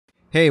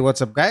Hey,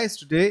 what's up guys?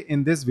 Today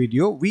in this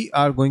video, we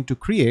are going to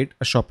create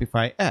a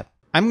Shopify app.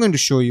 I'm going to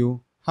show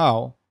you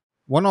how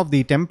one of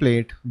the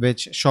template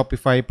which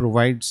Shopify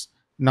provides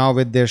now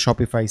with their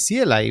Shopify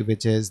CLI,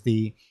 which is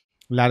the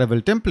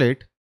Laravel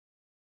template,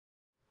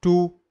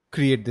 to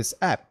create this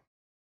app.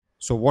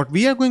 So what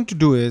we are going to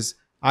do is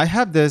I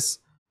have this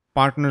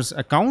partners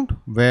account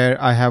where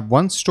I have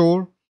one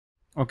store,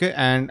 okay,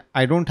 and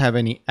I don't have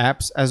any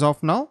apps as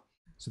of now.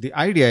 So the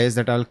idea is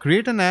that I'll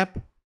create an app.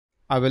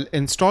 I will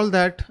install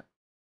that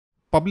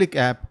public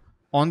app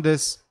on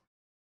this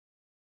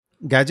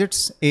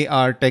gadgets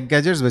AR tech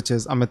gadgets, which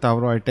is Amitav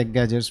Roy tech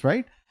gadgets,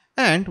 right?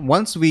 And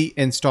once we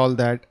install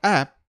that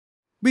app,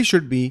 we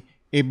should be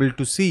able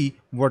to see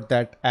what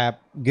that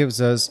app gives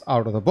us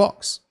out of the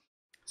box.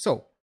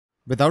 So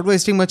without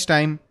wasting much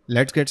time,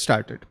 let's get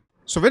started.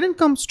 So when it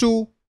comes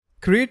to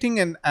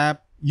creating an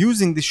app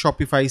using the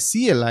Shopify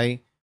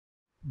CLI,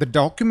 the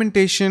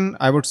documentation,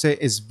 I would say,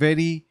 is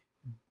very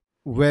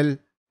well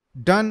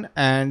done,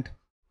 and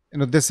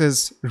this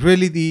is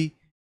really the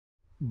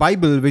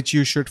Bible which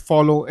you should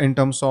follow in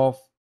terms of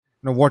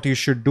what you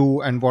should do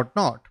and what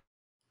not.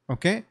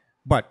 Okay,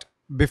 but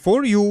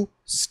before you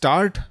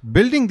start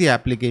building the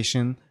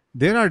application,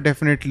 there are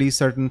definitely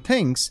certain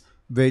things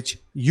which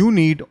you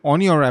need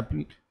on your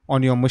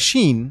on your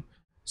machine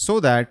so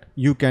that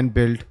you can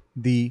build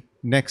the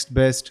next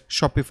best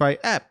Shopify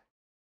app.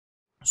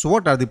 So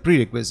what are the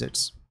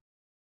prerequisites?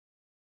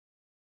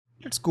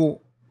 Let's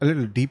go a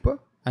little deeper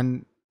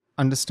and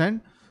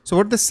understand. So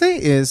what they say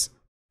is,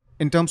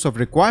 in terms of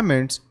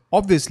requirements,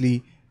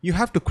 obviously you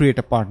have to create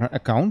a partner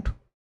account.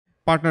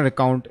 Partner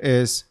account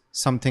is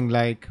something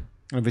like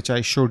which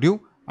I showed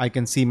you. I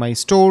can see my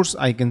stores,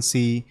 I can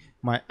see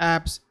my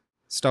apps,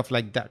 stuff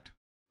like that.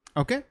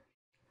 Okay.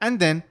 And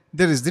then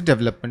there is the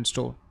development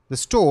store, the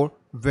store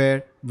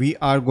where we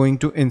are going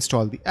to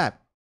install the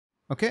app.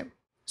 Okay.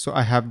 So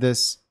I have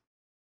this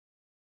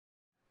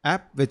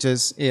app which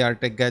is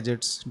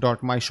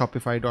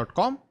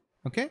artechgadgets.myshopify.com.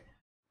 Okay.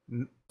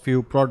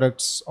 Few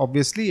products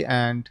obviously,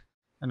 and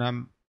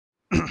I'm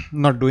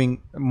not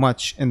doing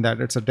much in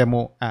that. It's a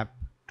demo app,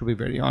 to be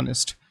very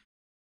honest.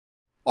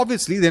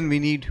 Obviously, then we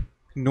need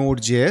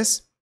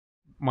Node.js.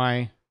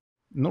 My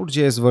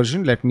Node.js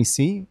version, let me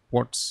see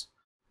what's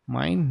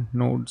mine,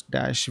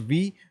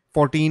 Node-V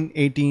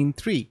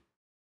 14.18.3,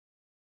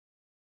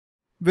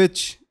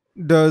 which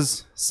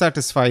does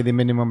satisfy the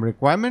minimum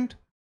requirement.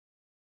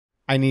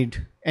 I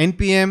need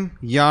npm,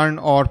 yarn,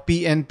 or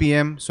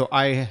pnpm. So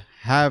I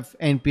have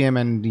npm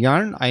and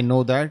yarn, I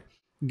know that.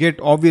 Git,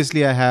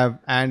 obviously I have,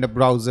 and a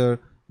browser,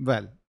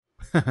 well,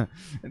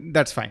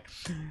 that's fine.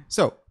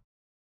 So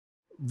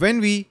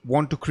when we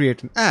want to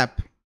create an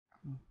app,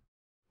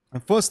 the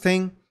first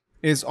thing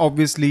is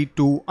obviously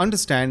to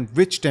understand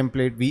which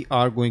template we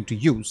are going to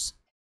use.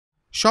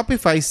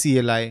 Shopify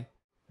CLI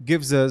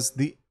gives us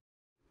the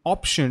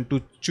option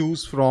to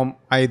choose from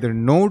either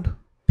Node,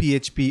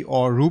 PHP,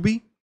 or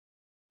Ruby.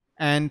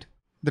 And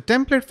the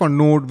template for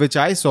Node which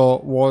I saw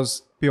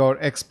was pure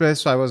Express,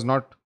 so I was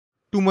not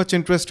too much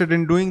interested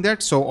in doing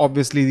that. So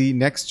obviously the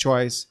next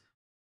choice,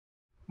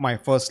 my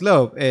first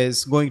love,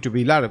 is going to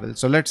be Laravel.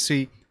 So let's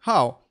see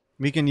how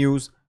we can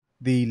use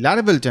the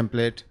Laravel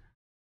template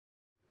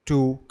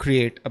to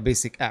create a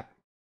basic app.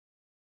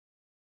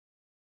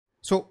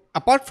 So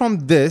apart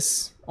from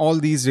this, all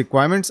these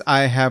requirements,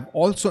 I have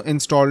also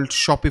installed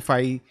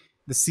Shopify,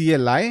 the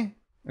CLI,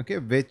 okay,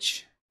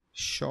 which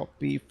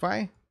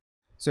Shopify.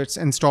 So it's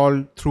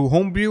installed through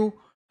Homebrew,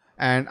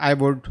 and I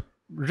would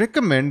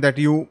recommend that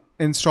you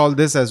install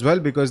this as well,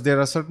 because there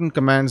are certain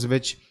commands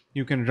which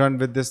you can run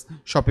with this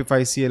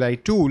Shopify CLI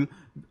tool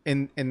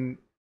in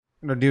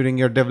during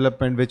your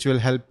development, which will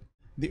help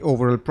the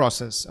overall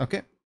process.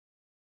 Okay,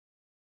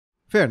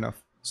 fair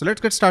enough. So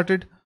let's get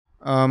started.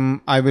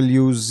 I will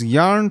use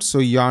yarn. So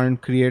yarn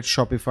create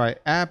Shopify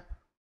app.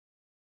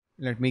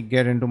 Let me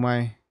get into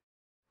my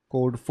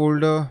code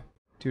folder,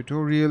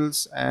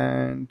 tutorials,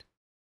 and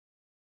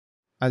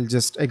I'll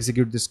just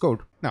execute this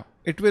code. Now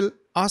it will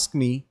ask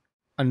me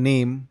a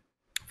name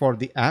for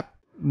the app,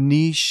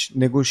 niche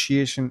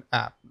negotiation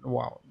app.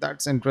 Wow,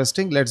 that's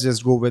interesting. Let's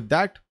just go with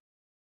that.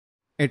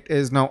 It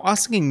is now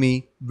asking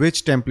me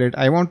which template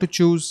I want to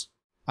choose.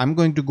 I'm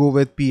going to go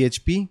with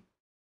PHP.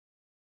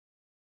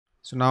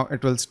 So now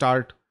it will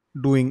start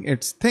doing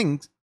its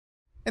things.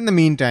 In the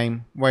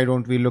meantime, why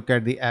don't we look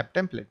at the app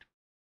template?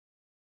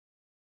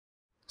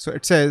 So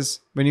it says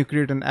when you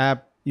create an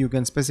app, you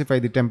can specify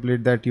the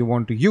template that you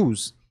want to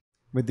use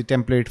with the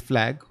template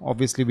flag.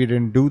 Obviously we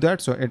didn't do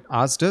that, so it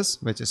asked us,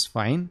 which is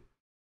fine.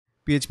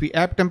 PHP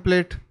app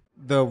template,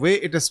 the way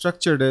it is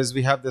structured is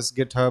we have this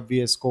GitHub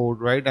VS Code,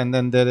 right? And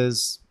then there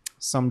is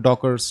some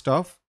Docker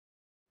stuff.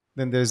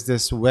 Then there's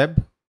this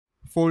web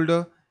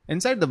folder.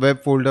 Inside the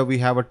web folder, we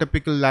have a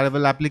typical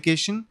Laravel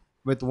application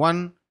with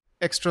one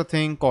extra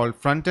thing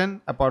called frontend,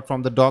 apart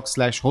from the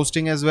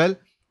doc/hosting as well.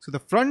 So the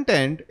front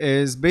end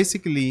is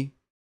basically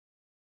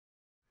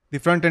the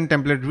front end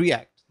template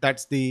React.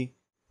 That's the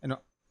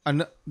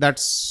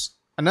that's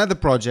another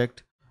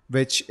project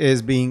which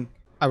is being,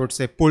 I would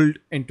say, pulled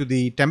into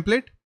the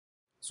template.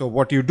 So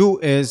what you do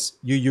is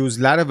you use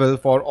Laravel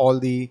for all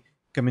the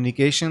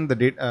communication, the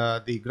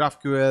data, the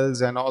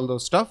GraphQLs and all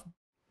those stuff.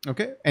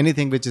 Okay,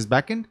 anything which is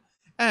backend,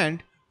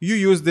 and you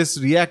use this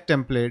React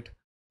template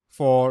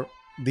for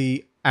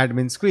the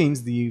admin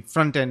screens, the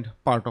front end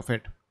part of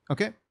it.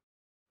 Okay,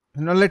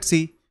 now let's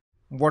see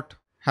what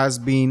has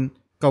been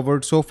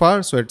covered so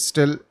far. So it's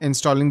still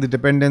installing the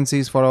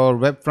dependencies for our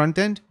web front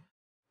end.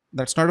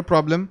 That's not a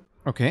problem.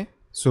 Okay,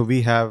 so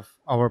we have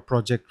our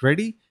project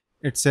ready.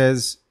 It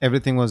says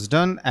everything was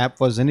done, app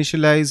was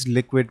initialized,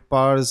 liquid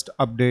parsed,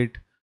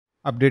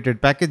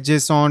 updated package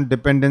JSON,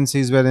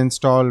 dependencies were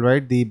installed,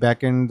 right? The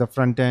backend, the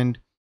front end,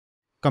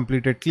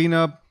 completed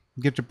cleanup,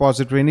 git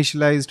repository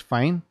initialized,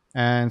 fine.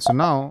 And so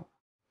now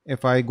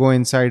if I go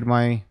inside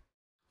my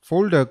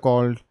folder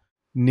called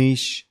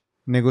niche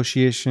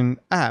negotiation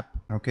app,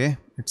 okay,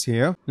 it's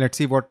here. Let's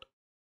see what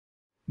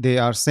they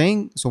are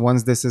saying. So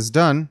once this is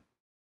done,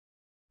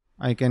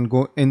 I can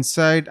go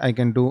inside, I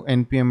can do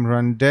npm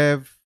run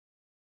dev.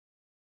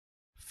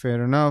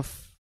 Fair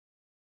enough.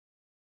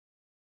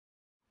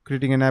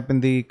 Creating an app in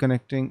the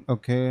connecting.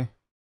 Okay,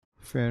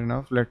 fair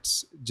enough.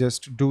 Let's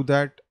just do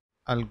that.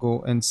 I'll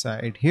go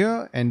inside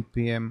here,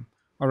 npm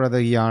or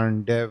rather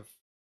yarn dev,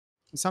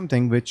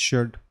 something which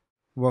should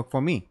work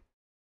for me.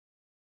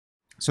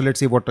 So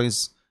let's see what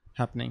is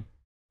happening.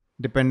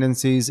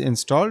 Dependencies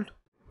installed.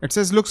 It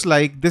says looks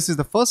like this is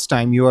the first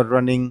time you are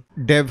running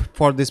dev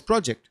for this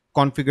project.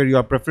 Configure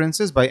your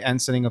preferences by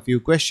answering a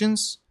few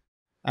questions.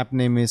 App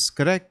name is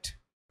correct.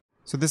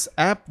 So this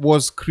app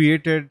was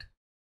created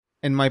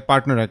in my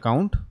partner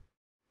account,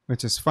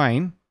 which is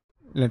fine.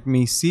 Let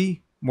me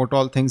see what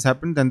all things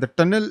happened. Then the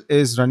tunnel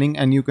is running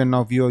and you can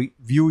now view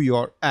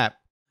your app.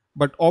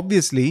 But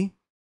obviously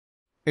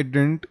it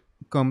didn't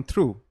come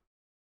through.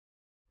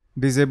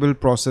 Disable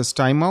process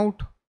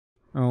timeout.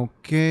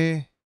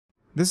 Okay.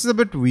 This is a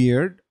bit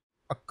weird.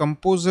 A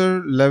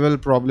composer level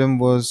problem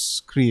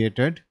was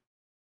created.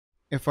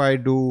 If I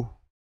do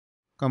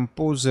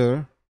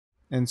composer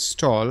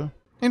install,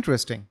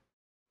 interesting.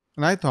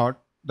 And I thought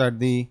that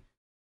the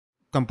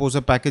composer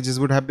packages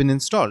would have been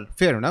installed.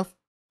 Fair enough.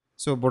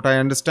 So what I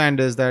understand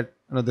is that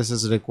this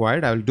is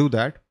required. I will do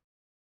that.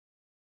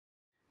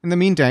 In the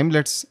meantime,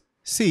 let's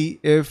see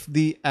if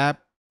the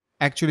app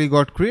actually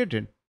got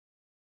created.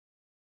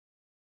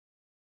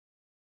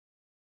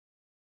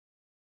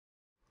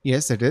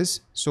 Yes, it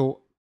is. So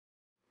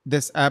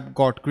this app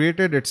got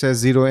created. It says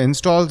 0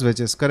 installs, which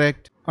is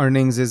correct.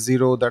 Earnings is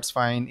 0. That's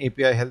fine.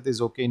 API health is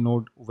okay.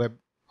 Node web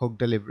hook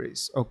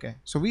deliveries. Okay.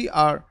 So we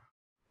are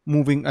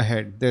moving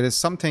ahead. There is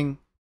something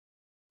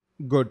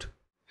good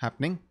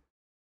happening.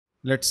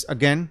 Let's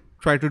again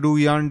try to do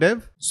yarn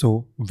dev.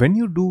 So when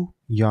you do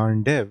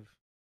yarn dev,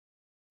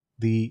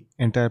 the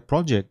entire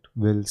project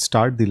will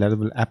start the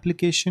Laravel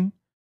application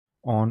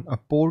on a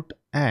port,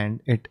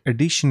 and it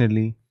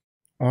additionally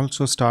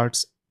also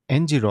starts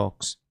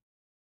ngrocks,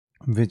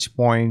 which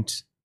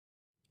points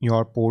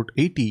your port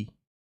 80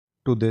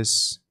 to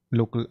this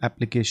local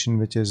application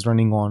which is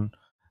running on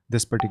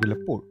this particular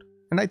port.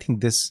 And I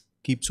think this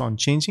keeps on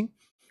changing,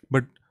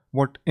 but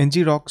what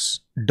ngrocks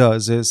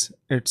does is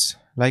it's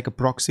like a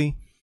proxy.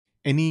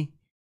 Any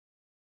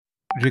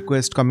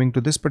request coming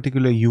to this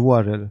particular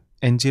URL,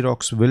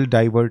 ngrocks will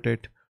divert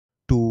it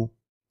to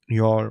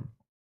your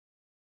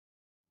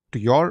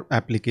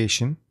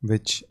application,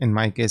 which in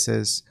my case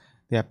is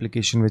the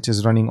application which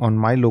is running on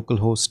my local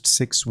host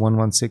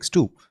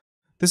 61162.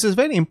 This is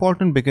very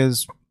important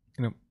because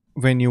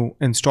when you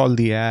install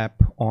the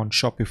app on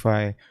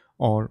Shopify,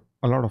 or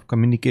a lot of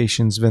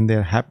communications when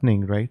they're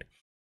happening, right,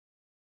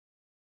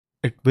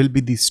 it will be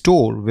the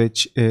store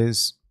which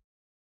is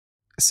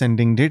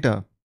sending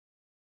data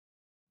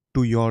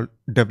to your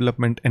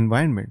development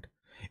environment.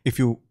 If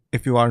you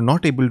are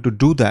not able to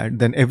do that,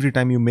 then every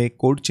time you make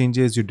code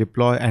changes, you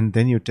deploy and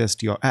then you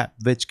test your app,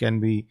 which can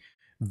be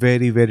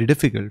very, very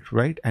difficult,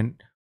 right?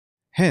 And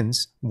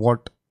hence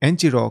what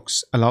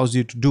ngrocks allows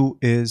you to do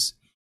is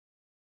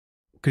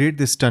create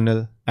this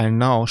tunnel, and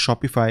now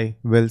Shopify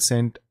will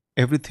send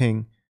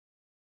everything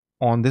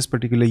on this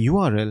particular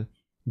URL,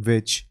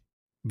 which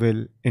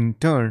will in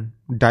turn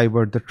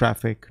divert the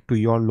traffic to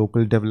your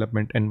local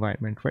development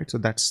environment, right? So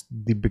that's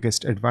the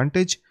biggest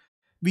advantage.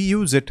 We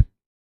use it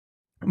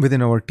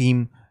within our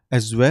team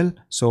as well.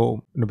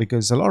 So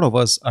because a lot of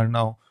us are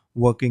now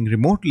working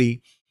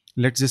remotely,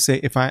 let's just say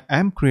if I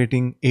am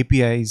creating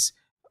APIs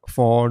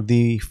for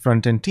the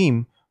front end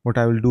team, what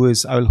I will do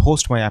is I will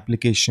host my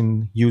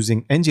application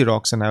using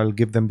ngrocks, and I will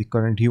give them the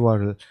current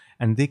URL,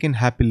 and they can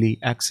happily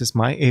access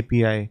my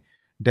API,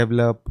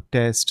 develop,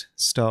 test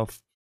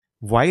stuff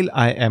while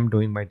I am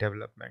doing my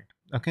development.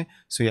 Okay,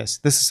 so yes,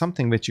 this is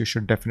something which you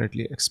should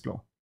definitely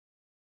explore.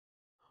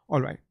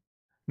 All right,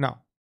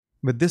 now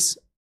with this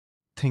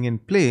thing in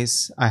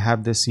place, I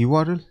have this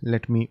URL.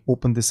 Let me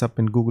open this up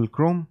in Google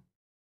Chrome.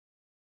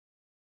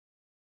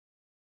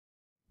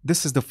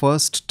 This is the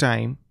first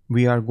time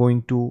we are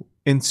going to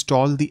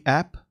install the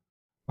app.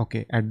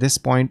 Okay, at this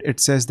point it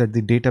says that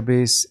the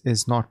database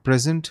is not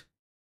present.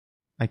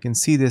 I can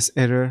see this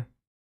error.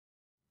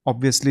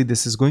 Obviously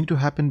this is going to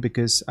happen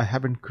because I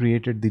haven't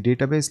created the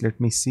database. Let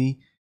me see.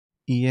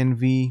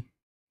 env,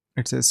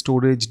 it says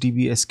storage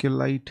db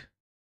SQLite.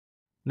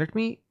 Let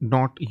me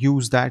not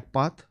use that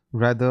path.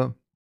 Rather,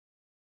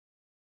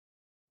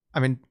 I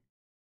mean,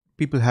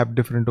 people have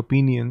different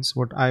opinions.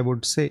 What I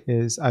would say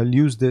is I'll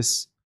use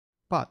this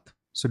path.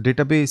 So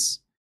database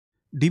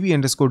db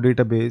underscore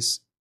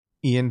database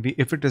env,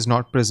 if it is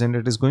not present,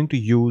 it is going to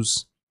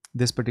use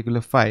this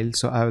particular file.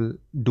 So I will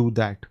do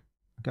that.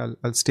 Okay,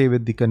 I'll stay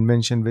with the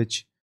convention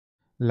which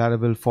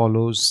Laravel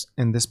follows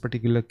in this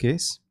particular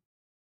case.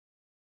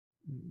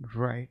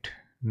 Right,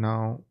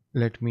 now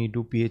let me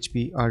do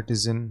PHP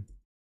artisan.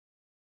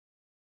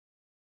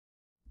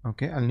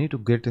 Okay, I'll need to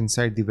get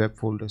inside the web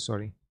folder.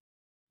 Sorry,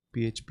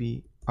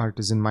 PHP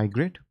artisan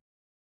migrate.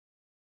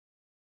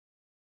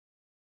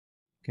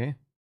 Okay,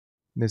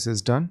 this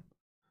is done.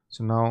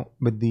 So now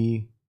with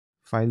the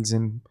files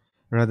in,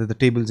 rather the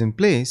tables in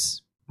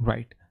place,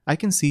 right, I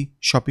can see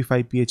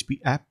Shopify PHP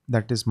app.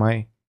 That is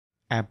my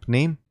app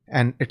name,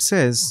 and it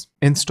says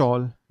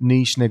install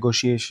niche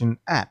negotiation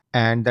app,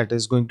 and that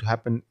is going to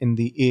happen in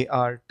the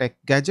AR tech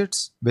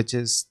gadgets, which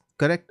is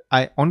correct.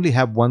 I only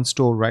have one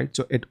store, right?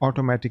 So it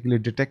automatically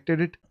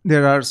detected it.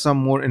 There are some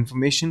more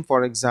information,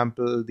 for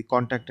example, the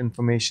contact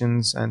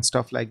informations and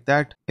stuff like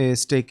that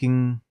is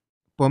taking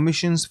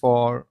permissions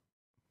for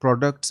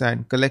products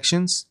and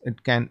collections.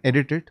 It can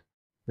edit it,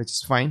 which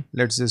is fine.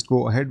 Let's just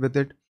go ahead with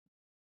it.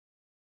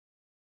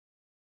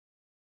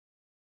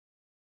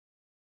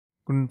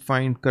 Couldn't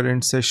find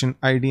current session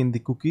ID in the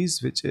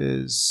cookies, which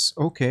is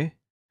okay.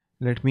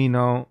 Let me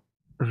now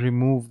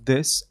remove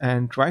this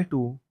and try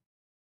to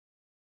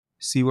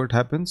see what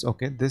happens.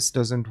 Okay, this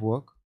doesn't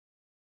work.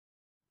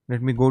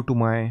 Let me go to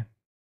my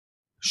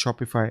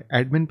Shopify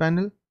admin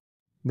panel.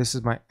 This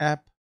is my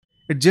app.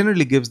 It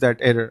generally gives that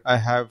error. I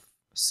have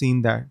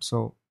seen that,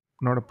 so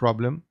not a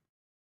problem.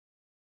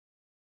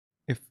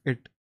 If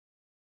it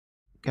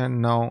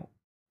can now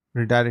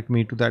redirect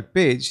me to that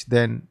page,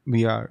 then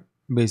we are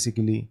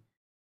basically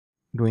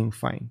doing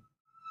fine.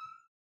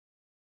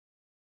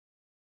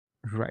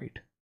 Right.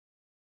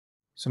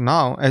 So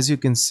now, as you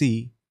can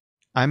see,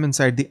 I'm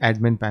inside the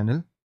admin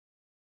panel.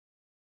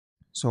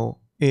 So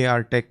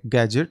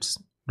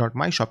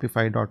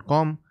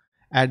artechgadgets.myshopify.com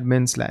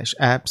admin slash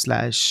app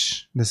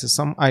slash, this is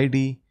some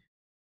ID.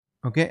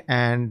 Okay,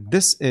 and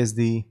this is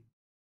the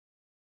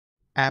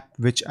app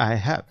which I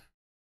have.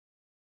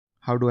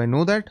 How do I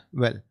know that?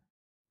 Well,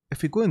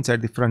 if you go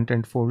inside the front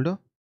end folder,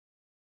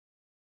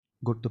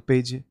 go to the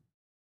page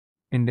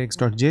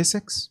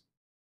index.jsx.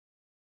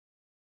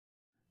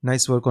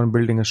 Nice work on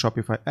building a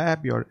Shopify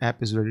app. Your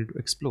app is ready to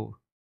explore.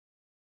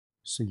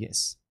 So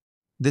yes,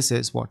 this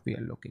is what we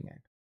are looking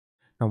at.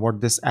 Now what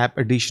this app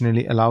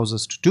additionally allows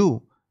us to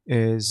do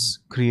is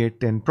create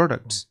 10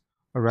 products,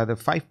 or rather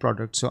 5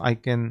 products. So I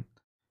can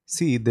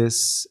see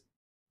this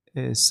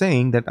is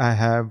saying that I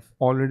have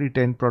already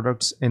 10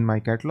 products in my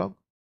catalog,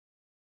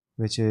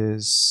 which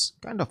is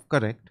kind of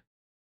correct.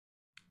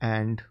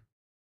 And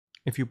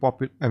if you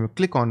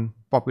click on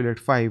populate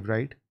 5,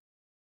 right,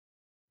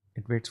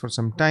 it waits for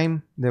some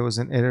time. There was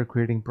an error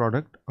creating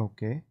product.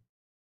 Okay,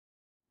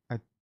 I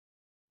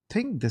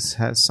think this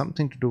has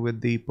something to do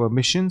with the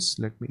permissions.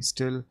 Let me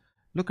still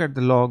look at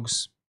the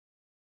logs.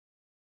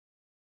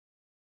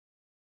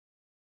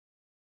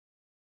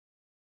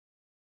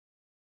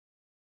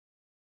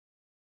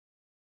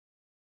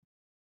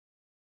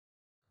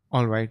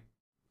 All right,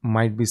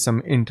 might be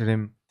some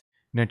interim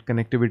net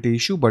connectivity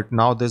issue, but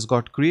now this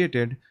got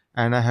created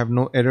and I have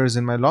no errors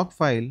in my log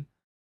file.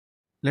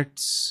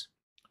 Let's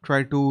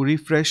try to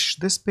refresh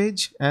this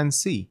page and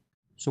see.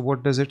 So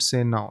what does it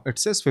say now? It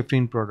says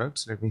 15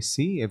 products. Let me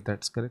see if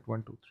that's correct.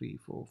 1 2 3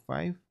 4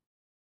 5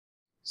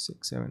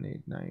 6 7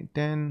 8 9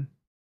 10.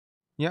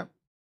 Yeah,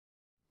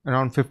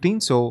 around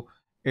 15. So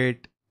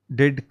it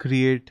did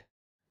create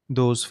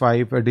those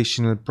 5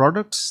 additional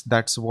products.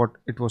 That's what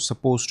it was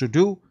supposed to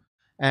do.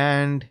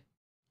 And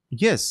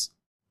yes,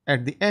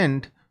 at the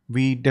end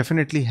we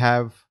definitely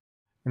have,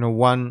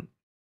 one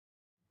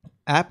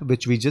app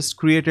which we just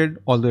created.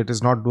 Although it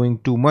is not doing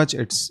too much,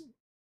 it's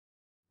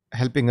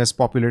helping us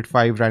populate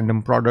 5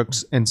 random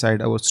products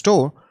inside our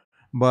store.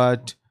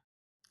 But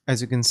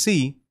as you can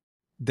see,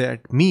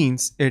 that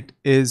means it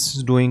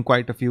is doing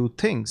quite a few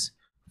things.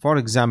 For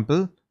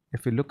example,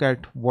 if we look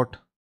at what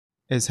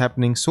is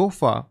happening so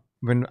far,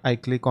 when I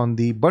click on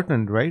the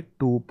button, right,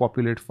 to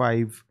populate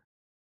 5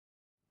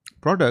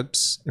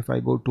 products, if I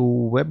go to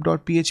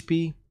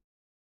web.php,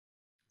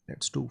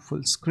 let's do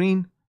full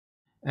screen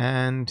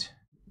and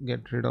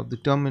get rid of the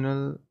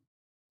terminal.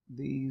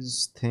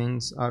 These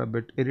things are a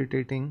bit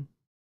irritating.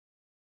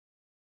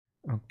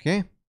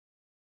 Okay,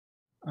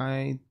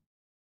 I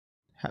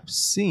have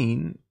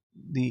seen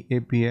the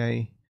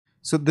API.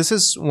 So this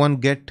is one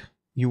get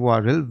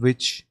URL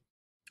which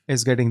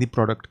is getting the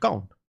product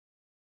count.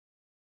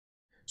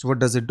 So what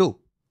does it do?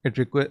 It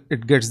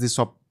gets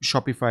the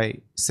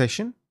Shopify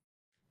session,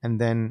 and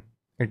then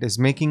it is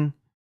making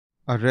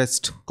a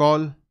REST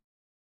call,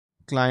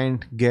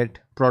 client get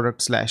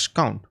product slash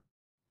count.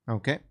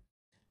 Okay,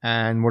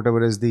 and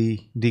whatever is the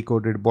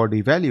decoded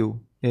body value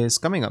is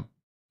coming up.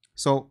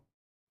 So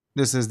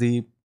this is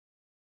the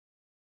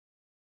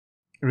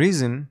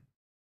reason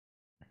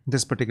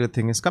this particular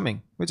thing is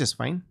coming, which is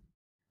fine.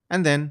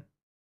 And then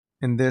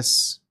in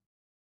this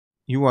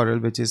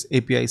URL, which is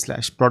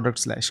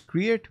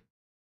api/product/create,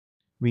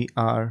 we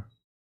are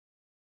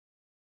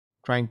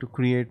trying to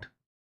create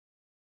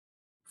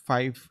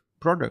 5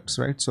 products,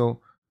 right?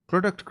 So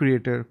product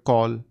creator,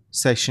 call,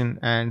 session,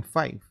 and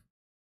 5.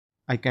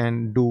 I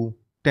can do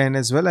 10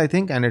 as well, I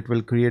think, and it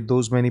will create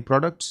those many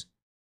products.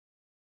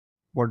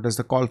 What does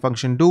the call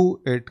function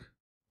do? It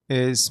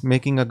is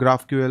making a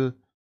GraphQL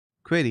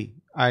query.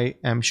 I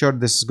am sure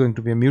this is going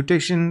to be a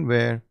mutation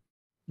where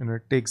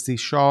it takes the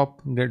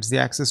shop, gets the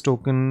access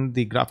token,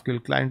 the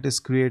GraphQL client is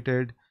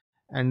created,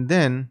 and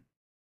then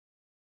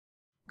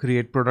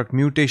create product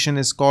mutation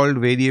is called,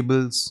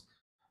 variables.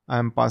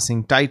 I'm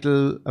passing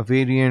title, a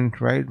variant,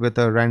 right, with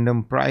a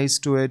random price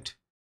to it,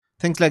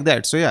 things like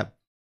that. So yeah,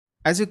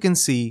 as you can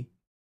see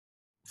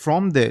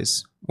from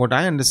this, what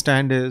I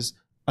understand is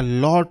a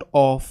lot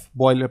of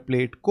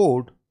boilerplate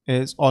code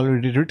is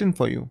already written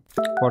for you.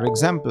 For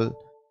example,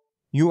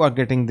 you are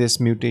getting this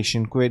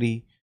mutation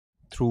query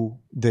through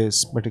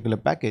this particular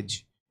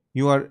package.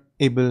 You are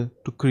able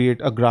to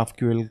create a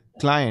GraphQL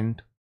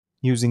client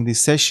using the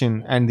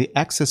session and the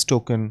access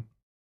token,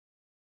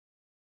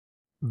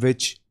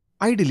 which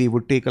ideally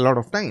would take a lot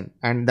of time.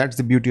 And that's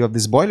the beauty of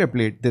this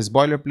boilerplate. This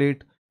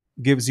boilerplate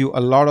gives you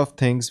a lot of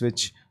things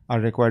which are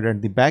required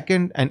at the back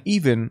end, and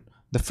even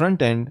the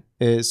front end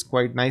is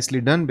quite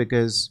nicely done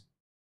because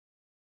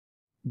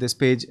this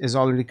page is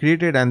already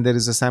created and there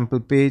is a sample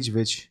page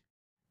which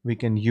we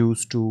can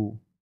use to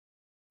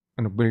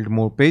build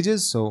more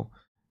pages. So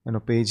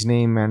page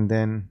name, and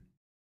then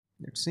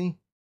let's see,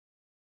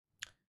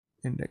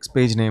 index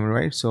page name,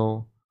 right?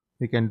 So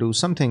we can do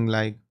something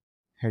like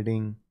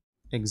heading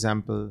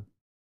example,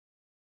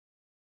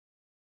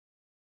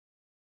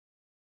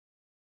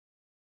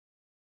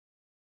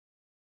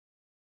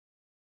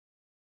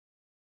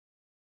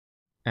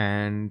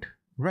 and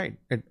right,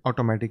 it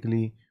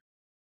automatically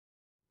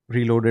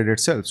reloaded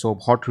itself. So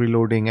hot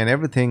reloading and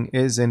everything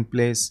is in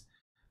place,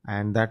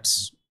 and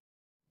that's,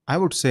 I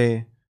would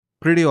say,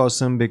 pretty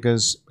awesome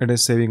because it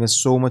is saving us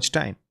so much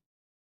time.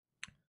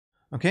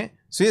 Okay,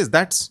 so yes,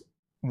 that's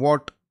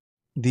what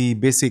the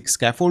basic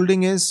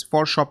scaffolding is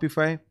for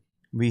Shopify.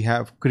 We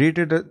have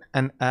created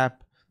an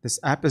app. This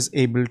app is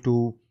able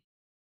to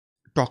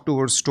talk to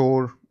our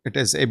store. It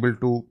is able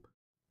to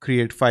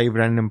create 5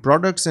 random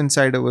products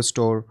inside our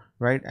store,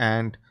 right?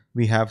 And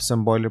we have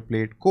some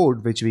boilerplate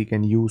code which we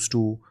can use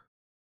to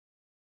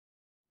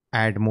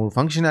add more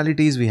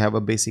functionalities. We have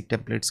a basic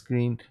template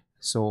screen.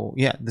 So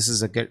yeah, this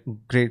is a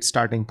great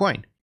starting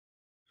point.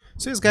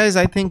 So yes guys,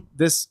 I think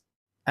this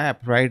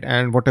app, right,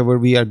 and whatever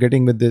we are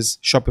getting with this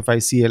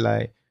Shopify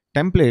CLI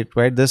template,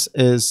 right, this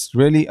is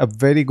really a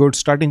very good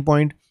starting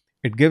point.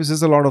 It gives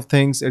us a lot of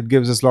things. It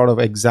gives us a lot of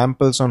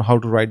examples on how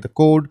to write the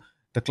code,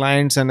 the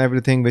clients and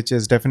everything, which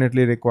is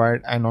definitely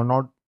required. And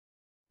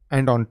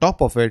on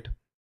top of it,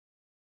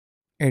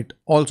 it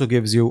also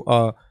gives you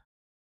a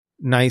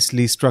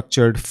nicely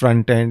structured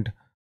front end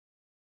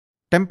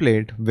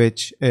template,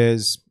 which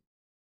is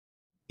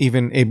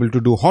even able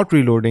to do hot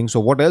reloading. So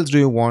what else do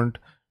you want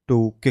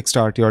to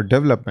kickstart your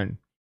development?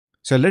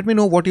 So let me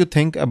know what you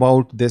think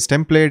about this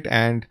template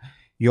and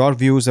your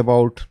views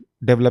about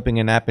developing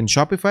an app in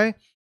Shopify.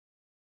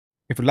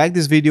 If you like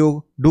this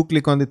video, do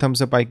click on the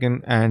thumbs up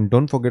icon and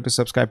don't forget to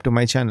subscribe to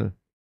my channel.